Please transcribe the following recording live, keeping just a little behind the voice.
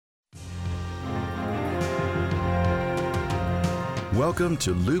Welcome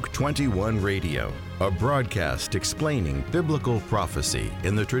to Luke 21 Radio, a broadcast explaining biblical prophecy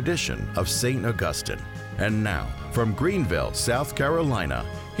in the tradition of St. Augustine. And now, from Greenville, South Carolina,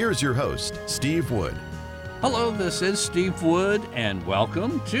 here's your host, Steve Wood. Hello, this is Steve Wood, and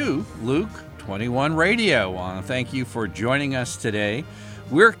welcome to Luke 21 Radio. I want to thank you for joining us today.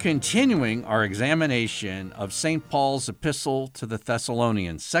 We're continuing our examination of St. Paul's epistle to the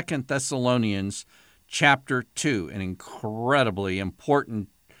Thessalonians, 2 Thessalonians chapter 2, an incredibly important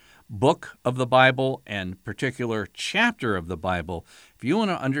book of the Bible and particular chapter of the Bible. If you want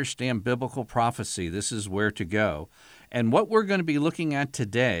to understand biblical prophecy, this is where to go. And what we're going to be looking at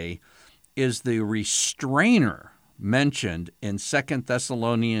today is the restrainer mentioned in 2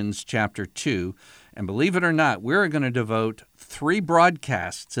 Thessalonians chapter 2. And believe it or not, we're going to devote 3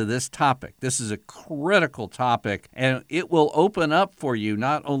 broadcasts to this topic. This is a critical topic, and it will open up for you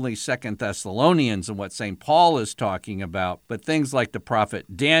not only 2 Thessalonians and what St. Paul is talking about, but things like the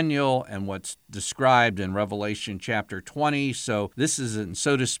prophet Daniel and what's described in Revelation chapter 20. So this is,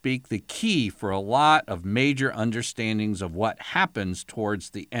 so to speak, the key for a lot of major understandings of what happens towards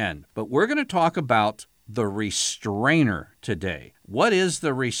the end. But we're going to talk about the restrainer today. What is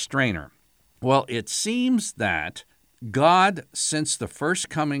the restrainer? Well, it seems that God, since the first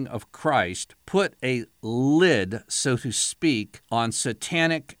coming of Christ, put a lid, so to speak, on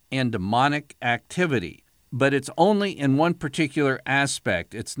satanic and demonic activity. But it's only in one particular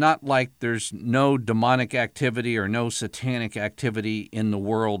aspect. It's not like there's no demonic activity or no satanic activity in the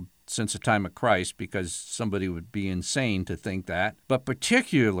world since the time of Christ, because somebody would be insane to think that. But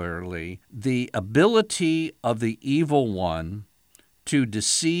particularly, the ability of the evil one to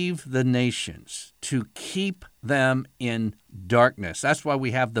deceive the nations, to keep them in darkness. That's why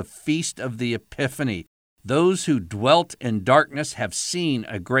we have the Feast of the Epiphany. Those who dwelt in darkness have seen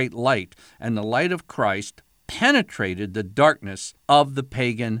a great light, and the light of Christ penetrated the darkness of the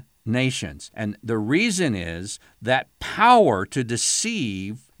pagan nations. And the reason is that power to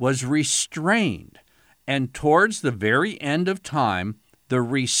deceive was restrained. And towards the very end of time, the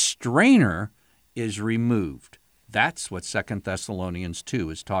restrainer is removed. That's what 2 Thessalonians 2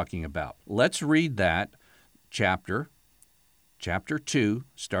 is talking about. Let's read that chapter 2,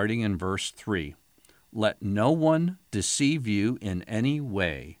 starting in verse 3. Let no one deceive you in any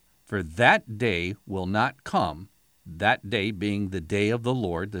way, for that day will not come, that day being the day of the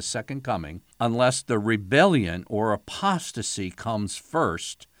Lord, the second coming, unless the rebellion or apostasy comes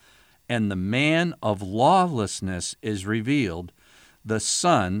first, and the man of lawlessness is revealed, the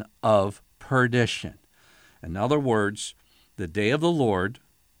son of perdition. In other words, the day of the Lord,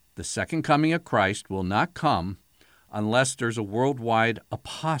 the second coming of Christ, will not come unless there's a worldwide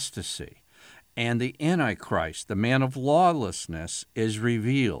apostasy, and the Antichrist, the man of lawlessness, is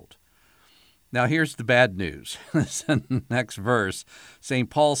revealed. Now here's the bad news. In the next verse,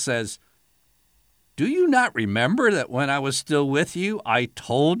 St. Paul says, "Do you not remember that when I was still with you, I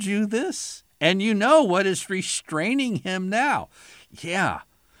told you this? And you know what is restraining him now." Yeah.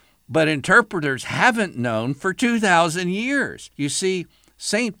 But interpreters haven't known for 2,000 years. You see,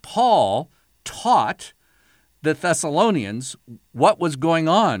 St. Paul taught the Thessalonians what was going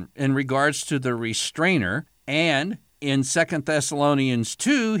on in regards to the restrainer. And in 2 Thessalonians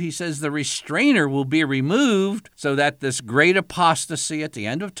 2, he says the restrainer will be removed so that this great apostasy at the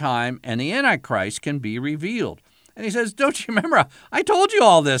end of time and the Antichrist can be revealed. And he says, don't you remember? I told you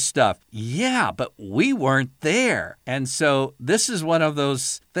all this stuff. Yeah, but we weren't there. And so this is one of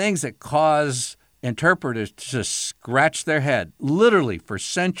those things that cause interpreters to scratch their head, literally for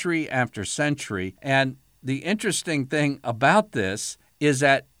century after century. And the interesting thing about this is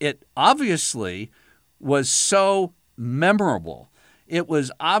that it obviously was so memorable. It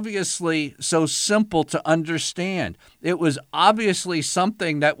was obviously so simple to understand. It was obviously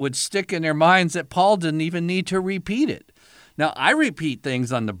something that would stick in their minds that Paul didn't even need to repeat it. Now, I repeat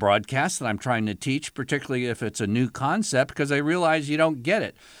things on the broadcast that I'm trying to teach, particularly if it's a new concept, because I realize you don't get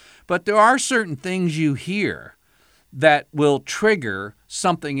it. But there are certain things you hear that will trigger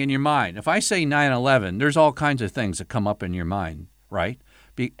something in your mind. If I say 9/11, there's all kinds of things that come up in your mind, right?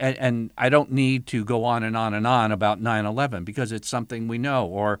 And I don't need to go on and on and on about 9/11 because it's something we know.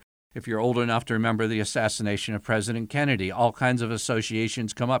 Or if you're old enough to remember the assassination of President Kennedy, all kinds of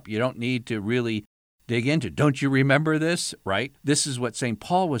associations come up. You don't need to really dig into. Don't you remember this, right? This is what St.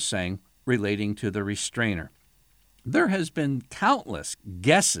 Paul was saying relating to the restrainer. There has been countless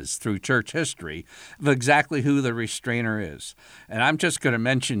guesses through church history of exactly who the restrainer is. And I'm just going to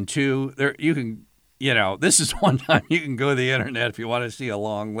mention two. This is one time you can go to the internet if you want to see a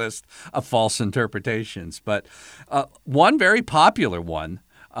long list of false interpretations. But one very popular one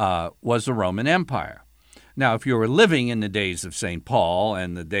was the Roman Empire. Now, if you were living in the days of St. Paul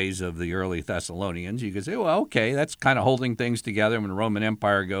and the days of the early Thessalonians, you could say, well, okay, that's kind of holding things together. When the Roman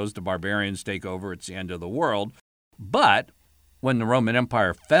Empire goes, the barbarians take over, it's the end of the world. But when the Roman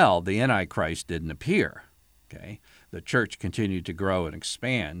Empire fell, the Antichrist didn't appear. Okay, the church continued to grow and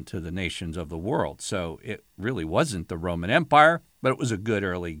expand to the nations of the world. So it really wasn't the Roman Empire, but it was a good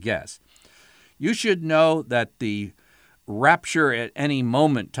early guess. You should know that the rapture at any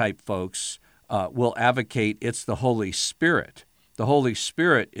moment type folks will advocate it's the Holy Spirit. The Holy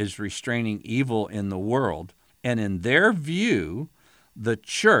Spirit is restraining evil in the world. And in their view, the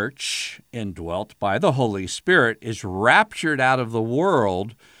church, indwelt by the Holy Spirit, is raptured out of the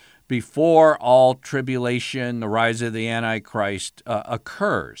world before all tribulation, the rise of the Antichrist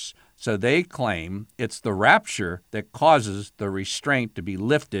occurs. So they claim it's the rapture that causes the restraint to be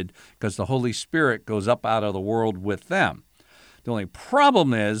lifted because the Holy Spirit goes up out of the world with them. The only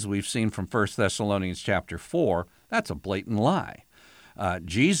problem is, we've seen from 1 Thessalonians chapter 4, that's a blatant lie.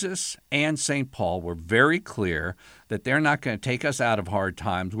 Jesus and St. Paul were very clear that they're not going to take us out of hard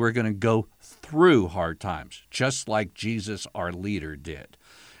times. We're going to go through hard times, just like Jesus, our leader, did.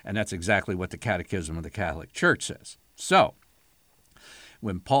 And that's exactly what the Catechism of the Catholic Church says. So,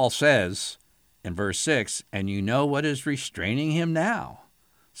 when Paul says in verse 6, and you know what is restraining him now,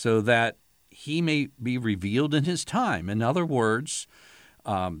 so that he may be revealed in his time. In other words,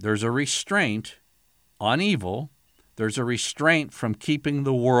 there's a restraint on evil. There's a restraint from keeping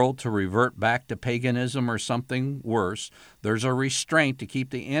the world to revert back to paganism or something worse. There's a restraint to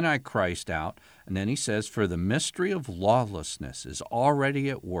keep the Antichrist out. And then he says, for the mystery of lawlessness is already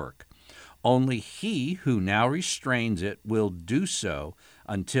at work. Only he who now restrains it will do so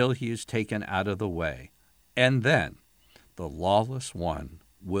until he is taken out of the way. And then the lawless one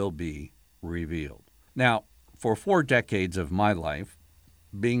will be revealed. Now, for 4 decades of my life,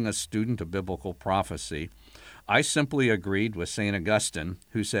 being a student of biblical prophecy, I simply agreed with St. Augustine,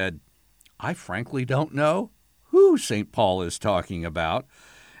 who said, I frankly don't know who St. Paul is talking about,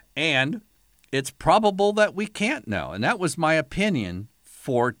 and it's probable that we can't know. And that was my opinion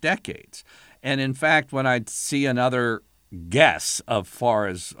for decades. And in fact, when I'd see another guess as far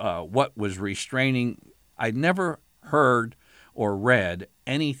as what was restraining, I'd never heard or read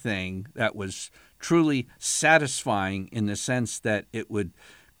anything that was truly satisfying in the sense that it would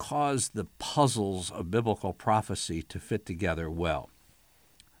cause the puzzles of biblical prophecy to fit together well.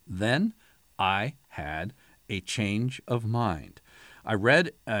 Then I had a change of mind. I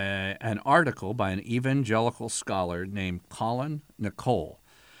read an article by an evangelical scholar named Colin Nicole.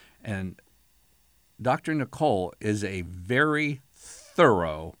 And Dr. Nicole is a very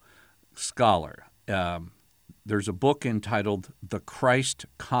thorough scholar. There's a book entitled The Christ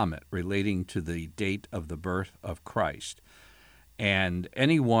Comet, relating to the date of the birth of Christ. And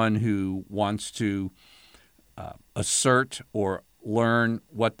anyone who wants to assert or learn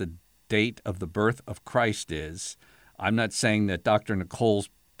what the date of the birth of Christ is, I'm not saying that Dr. Nicole's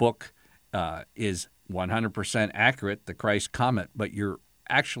book is 100% accurate, The Christ Comet, but you're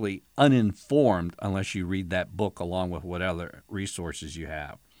actually uninformed unless you read that book along with what other resources you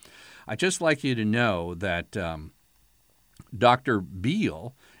have. I'd just like you to know that Dr.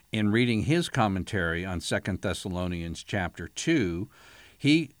 Beale, in reading his commentary on 2 Thessalonians chapter 2,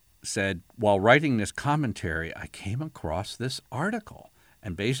 he said, while writing this commentary, I came across this article,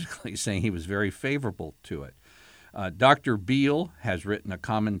 and basically saying he was very favorable to it. Dr. Beale has written a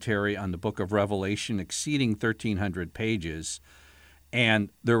commentary on the book of Revelation exceeding 1,300 pages,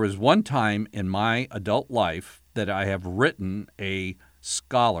 and there was one time in my adult life that I have written a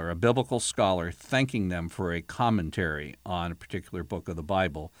biblical scholar, thanking them for a commentary on a particular book of the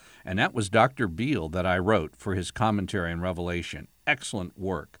Bible. And that was Dr. Beale that I wrote for his commentary on Revelation. Excellent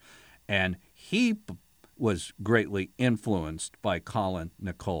work. And he was greatly influenced by Colin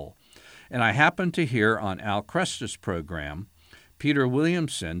Nicole. And I happened to hear on Al Cresta's program Peter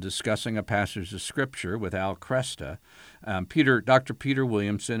Williamson discussing a passage of Scripture with Al Cresta. Dr. Peter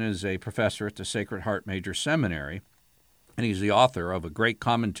Williamson is a professor at the Sacred Heart Major Seminary, and he's the author of a great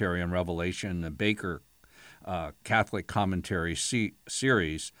commentary on Revelation, the Baker Catholic Commentary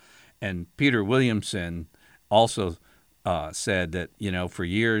series. And Peter Williamson also said that, for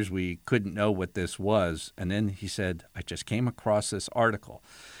years we couldn't know what this was. And then he said, I just came across this article.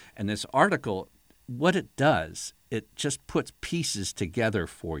 And this article, what it does, it just puts pieces together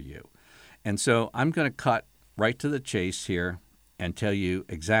for you. And so I'm going to cut right to the chase here and tell you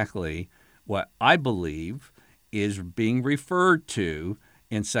exactly what I believe is being referred to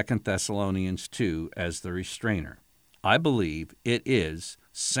in 2 Thessalonians 2 as the restrainer. I believe it is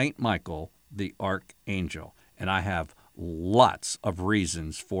St. Michael, the archangel, and I have lots of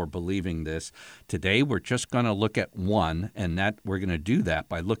reasons for believing this. Today, we're just going to look at one, and that we're going to do that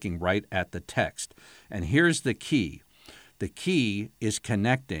by looking right at the text. And here's the key. The key is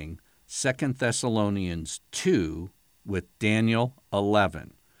connecting 2 Thessalonians 2 with Daniel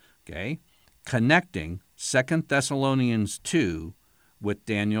 11. Okay? Connecting 2 Thessalonians 2 with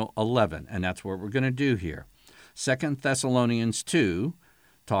Daniel 11, and that's what we're going to do here. 2 Thessalonians 2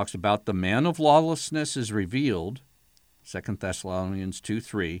 talks about the man of lawlessness is revealed, 2 Thessalonians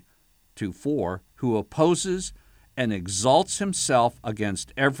 2:3-4, who opposes and exalts himself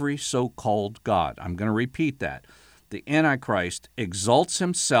against every so-called God. I'm going to repeat that. The Antichrist exalts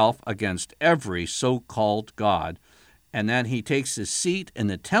himself against every so-called God, and that he takes his seat in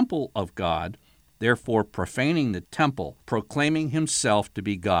the temple of God, therefore profaning the temple, proclaiming himself to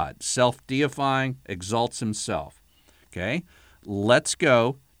be God, self-deifying, exalts himself. Okay? Let's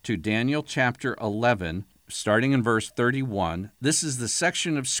go to Daniel chapter 11, starting in verse 31. This is the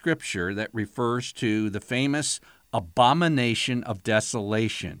section of Scripture that refers to the famous abomination of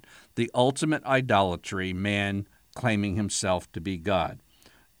desolation, the ultimate idolatry, man claiming himself to be God.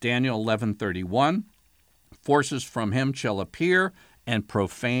 Daniel 11:31, forces from him shall appear and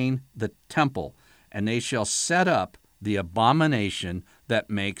profane the temple, and they shall set up the abomination that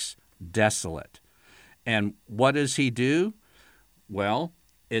makes desolate. And what does he do? Well,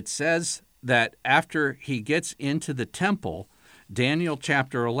 it says that after he gets into the temple, Daniel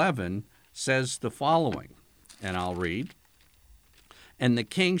chapter 11 says the following, and I'll read. And the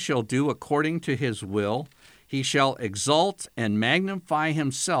king shall do according to his will. He shall exalt and magnify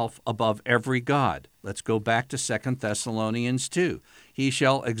himself above every god. Let's go back to 2 Thessalonians 2. He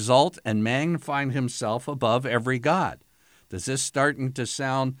shall exalt and magnify himself above every god. Does this starting to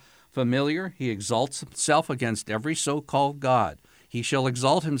sound familiar? He exalts himself against every so-called god. He shall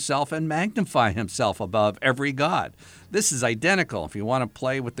exalt himself and magnify himself above every god. This is identical. If you want to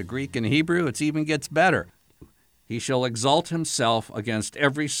play with the Greek and Hebrew, it even gets better. He shall exalt himself against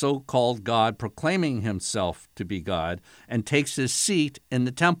every so-called god, proclaiming himself to be God, and takes his seat in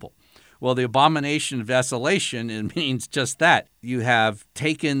the temple. Well, the abomination of desolation, it means just that. You have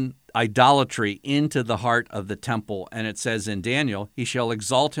taken idolatry into the heart of the temple, and it says in Daniel, he shall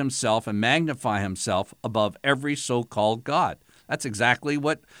exalt himself and magnify himself above every so-called god. That's exactly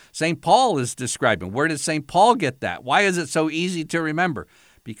what St. Paul is describing. Where did St. Paul get that? Why is it so easy to remember?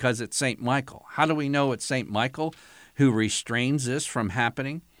 Because it's St. Michael. How do we know it's St. Michael who restrains this from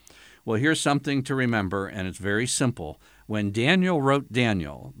happening? Well, here's something to remember, and it's very simple. When Daniel wrote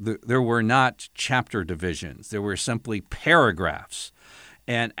Daniel, there were not chapter divisions. There were simply paragraphs.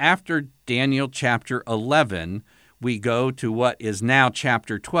 And after Daniel chapter 11, we go to what is now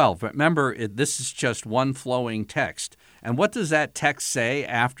chapter 12. But remember, this is just one flowing text. And what does that text say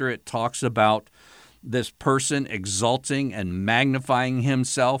after it talks about this person exalting and magnifying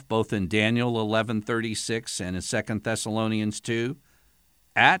himself, both in Daniel 11:36 and in 2 Thessalonians 2?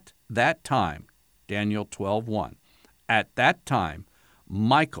 At that time, Daniel 12:1, at that time,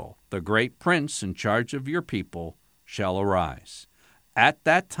 Michael, the great prince in charge of your people, shall arise. At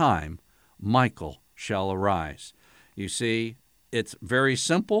that time, Michael shall arise. You see, it's very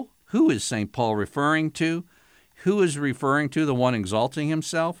simple. Who is St. Paul referring to? Who is referring to the one exalting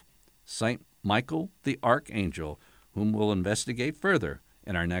himself? St. Michael the Archangel, whom we'll investigate further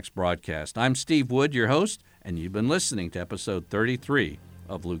in our next broadcast. I'm Steve Wood, your host, and you've been listening to episode 33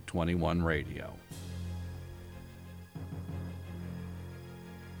 of Luke 21 Radio.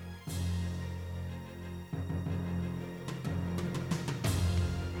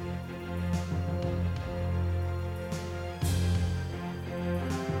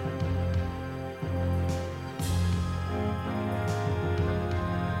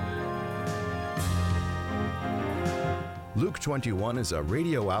 Luke 21 is a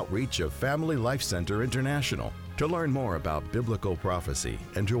radio outreach of Family Life Center International. To learn more about biblical prophecy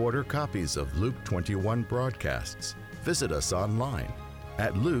and to order copies of Luke 21 broadcasts, visit us online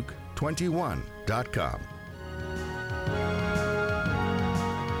at luke21.com.